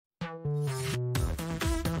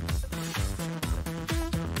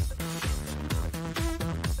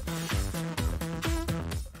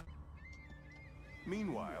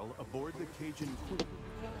Cajun queen.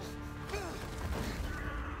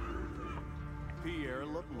 Pierre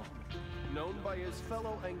LeBlanc, known by his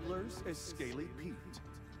fellow anglers as Scaly Pete.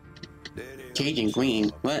 Cajun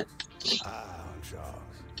queen? What? Ah,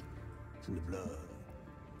 sharks. It's in the blood.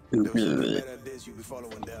 Ooh, Those are the better days you be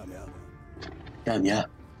following down, yeah. damn, yeah.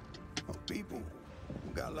 Oh, people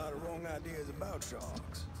who got a lot of wrong ideas about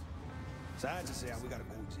sharks. Scientists say we gotta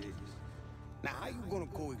coexist. Now, how you gonna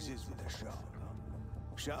coexist with that shark?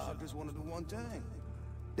 Shark just wanna do one thing.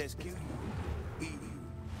 That's kill you, eat you,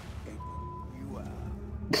 and you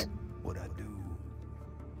are. What I do,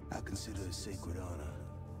 I consider a sacred honor.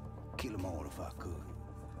 Kill them all if I could.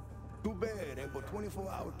 Too bad, ain't but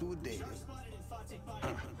 24 hours to a day. Shark spotted in Fawcett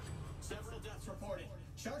Bayou. Several deaths reported.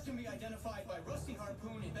 Shark can be identified by rusty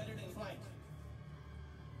harpoon embedded in flank.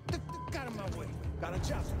 Got in my way. Got a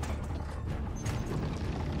chop.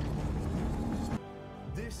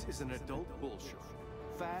 This is an adult bull shark.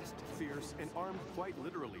 Fast, fierce, and armed quite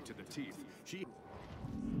literally to the teeth. She...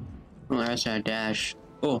 Oh, that's a dash.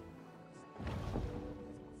 Oh.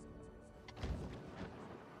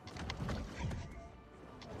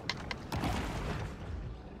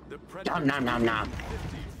 The predator's Nom, nom, nom, nom.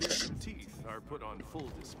 50 teeth are put on full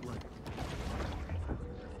display.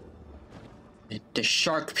 The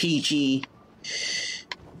Shark PG. It's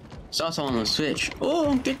also on the Switch.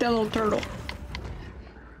 Oh, get that little turtle.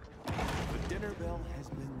 The dinner bell has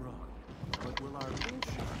been rung, but will our bull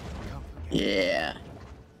shark come again?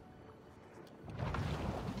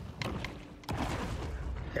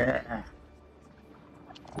 Yeah.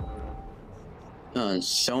 Oh,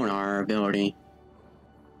 sonar ability.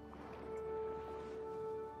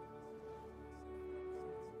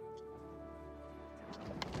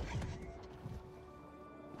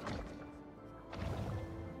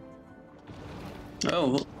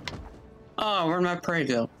 Oh. Oh, where'd my prey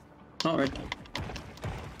go? Oh, right there.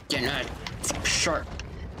 Getting a shark.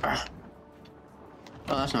 Ah.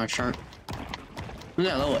 Oh, that's not a shark. Was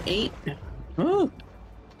that level 8? Ooh.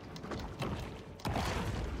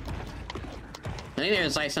 I think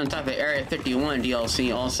there's like some type of Area 51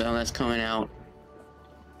 DLC also that's coming out.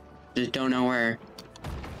 Just don't know where.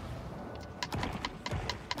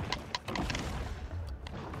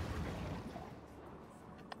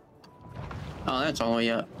 Oh, that's all the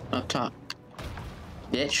way up top.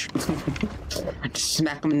 Bitch. I just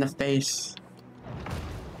smack him in the face.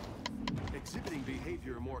 Exhibiting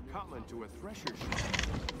behavior more common to a thresher shark,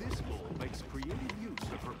 this bull makes creative use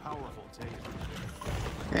of her powerful tail.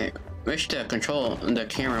 Right. Wish the control the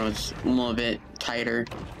camera was a little bit tighter.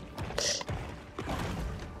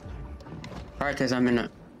 Alright, because I'm in a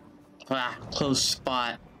close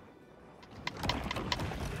spot.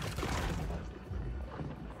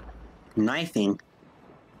 Knifing.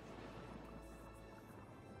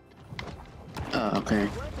 Oh, okay.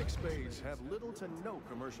 Graphic spades have little to no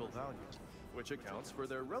commercial value, which accounts for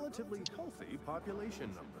their relatively healthy population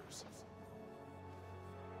numbers.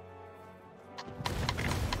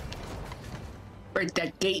 Break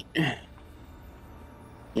that gate.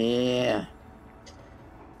 Yeah.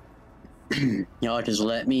 Y'all just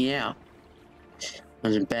let me out. That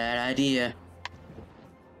was a bad idea.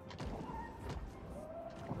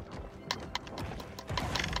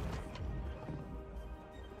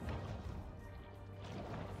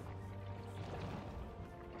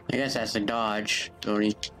 I guess that's the dodge,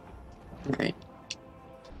 Cody. Okay.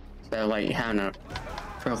 So like having a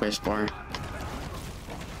progress bar.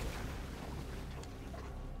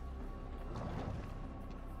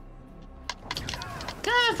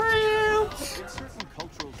 Good for you! In certain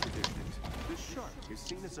cultural traditions, the shark is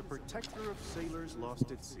seen as a protector of sailors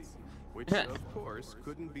lost at sea, which, of course,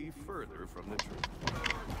 couldn't be further from the truth.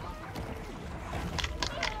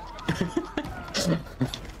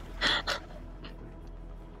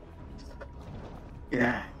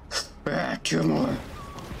 Yeah. Two more.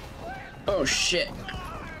 Oh shit.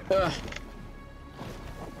 It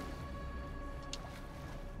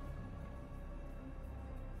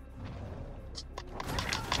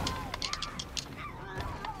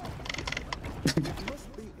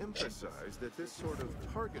must be emphasized that this sort of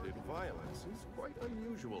targeted violence is quite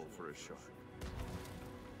unusual for a shark.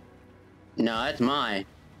 No, it's mine.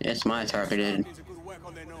 It's my targeted.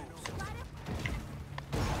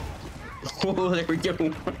 Oh, there we go.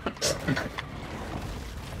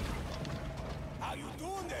 How you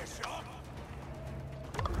doing there, shark?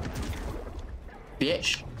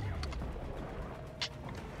 Bitch.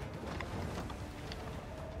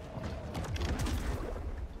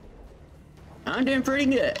 I'm doing pretty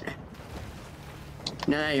good.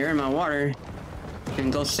 Now that you're in my water, you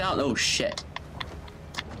can go south. Oh shit.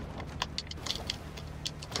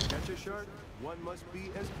 Catch a shark, one must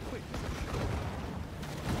be as quick as a shark.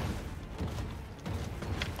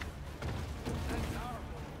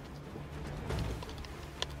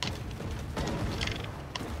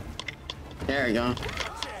 There we go.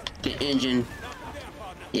 The engine.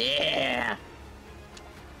 Yeah.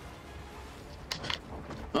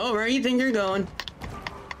 Oh, where do you think you're going?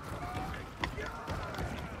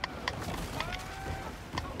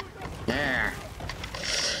 There.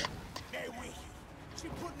 Hey, we. She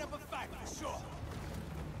putting up a fight for sure.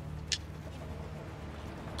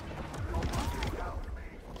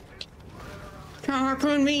 Try to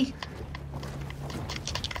harpoon me.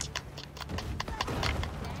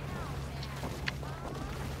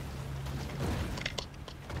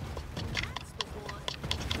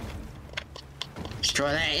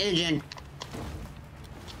 Destroy that engine.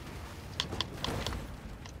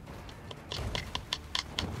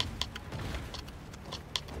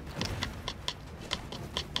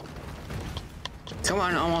 Come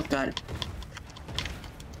on, almost got it.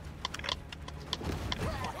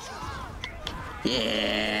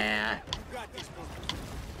 Yeah.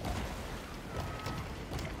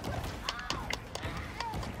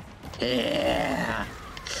 Yeah.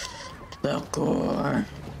 The gore.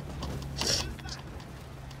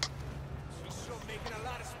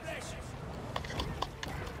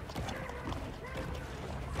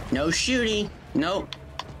 No shooting. Nope.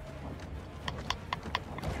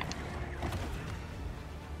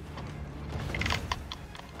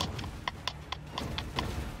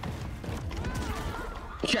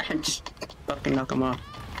 Yeah, just fucking knock him off.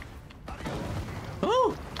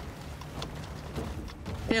 Ooh!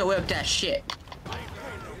 Yeah, whip that shit.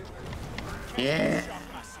 Yeah.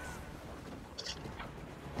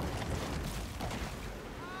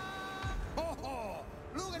 Oh,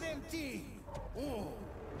 look at them teeth. Oh,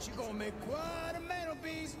 she gonna make quite a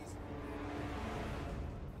mantelpiece.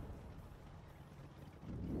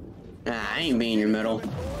 Nah, I ain't being in your middle.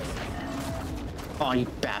 Oh, you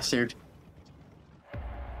bastard.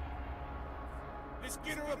 Let's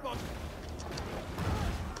get her up on.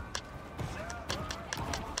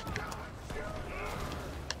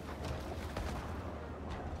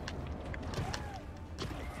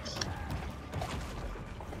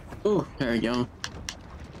 Ooh, there we go.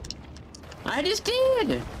 I just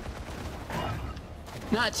did!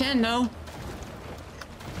 Not 10 though.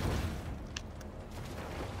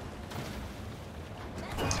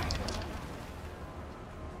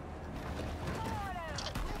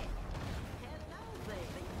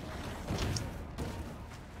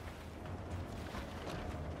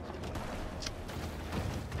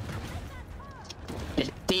 Get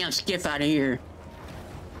the damn skiff out of here.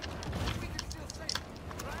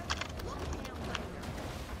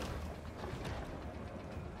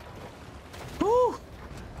 Woo!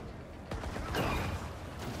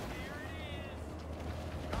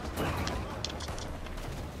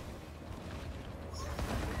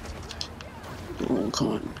 Oh, come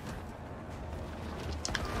on.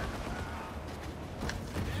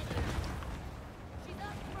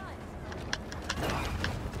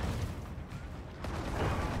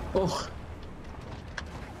 Oh.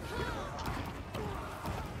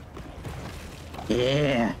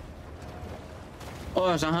 Yeah. Oh,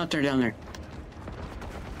 there's a hunter down there.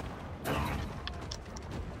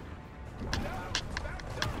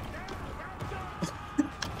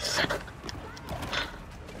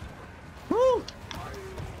 Woo!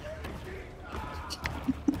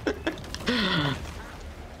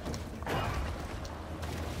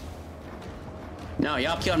 No,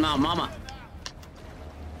 y'all killed my mama.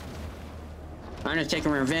 I'm just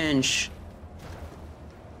taking revenge.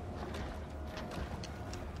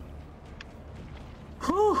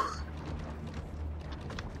 Whew.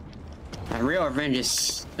 My real revenge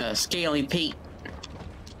is Scaly Pete.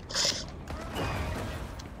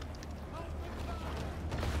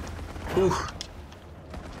 Whew.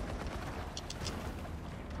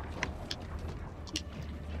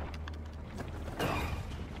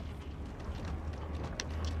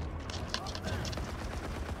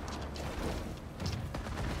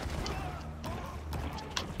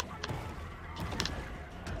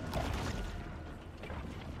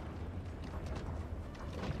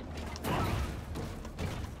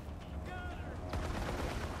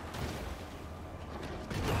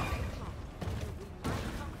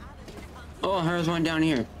 Oh, there's one down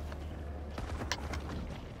here.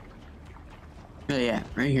 Oh yeah,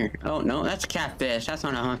 right here. Oh no, that's a catfish. That's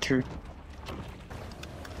not a hunter.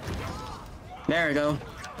 There we go.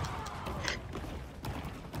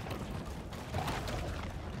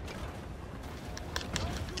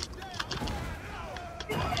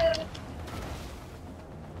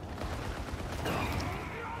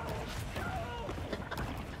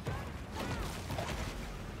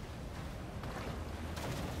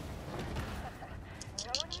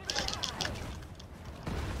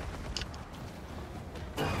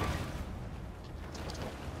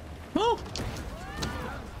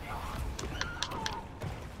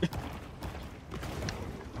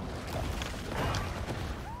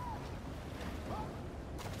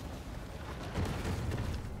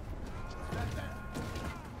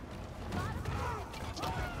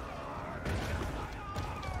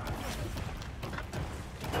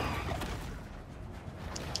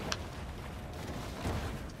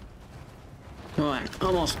 on.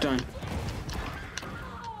 Almost done.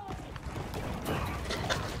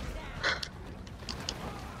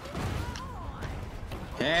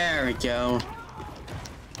 There we go.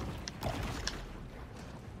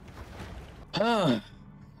 Oh.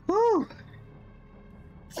 Woo.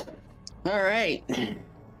 All right.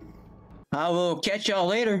 I will catch y'all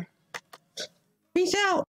later. Peace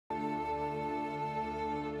out.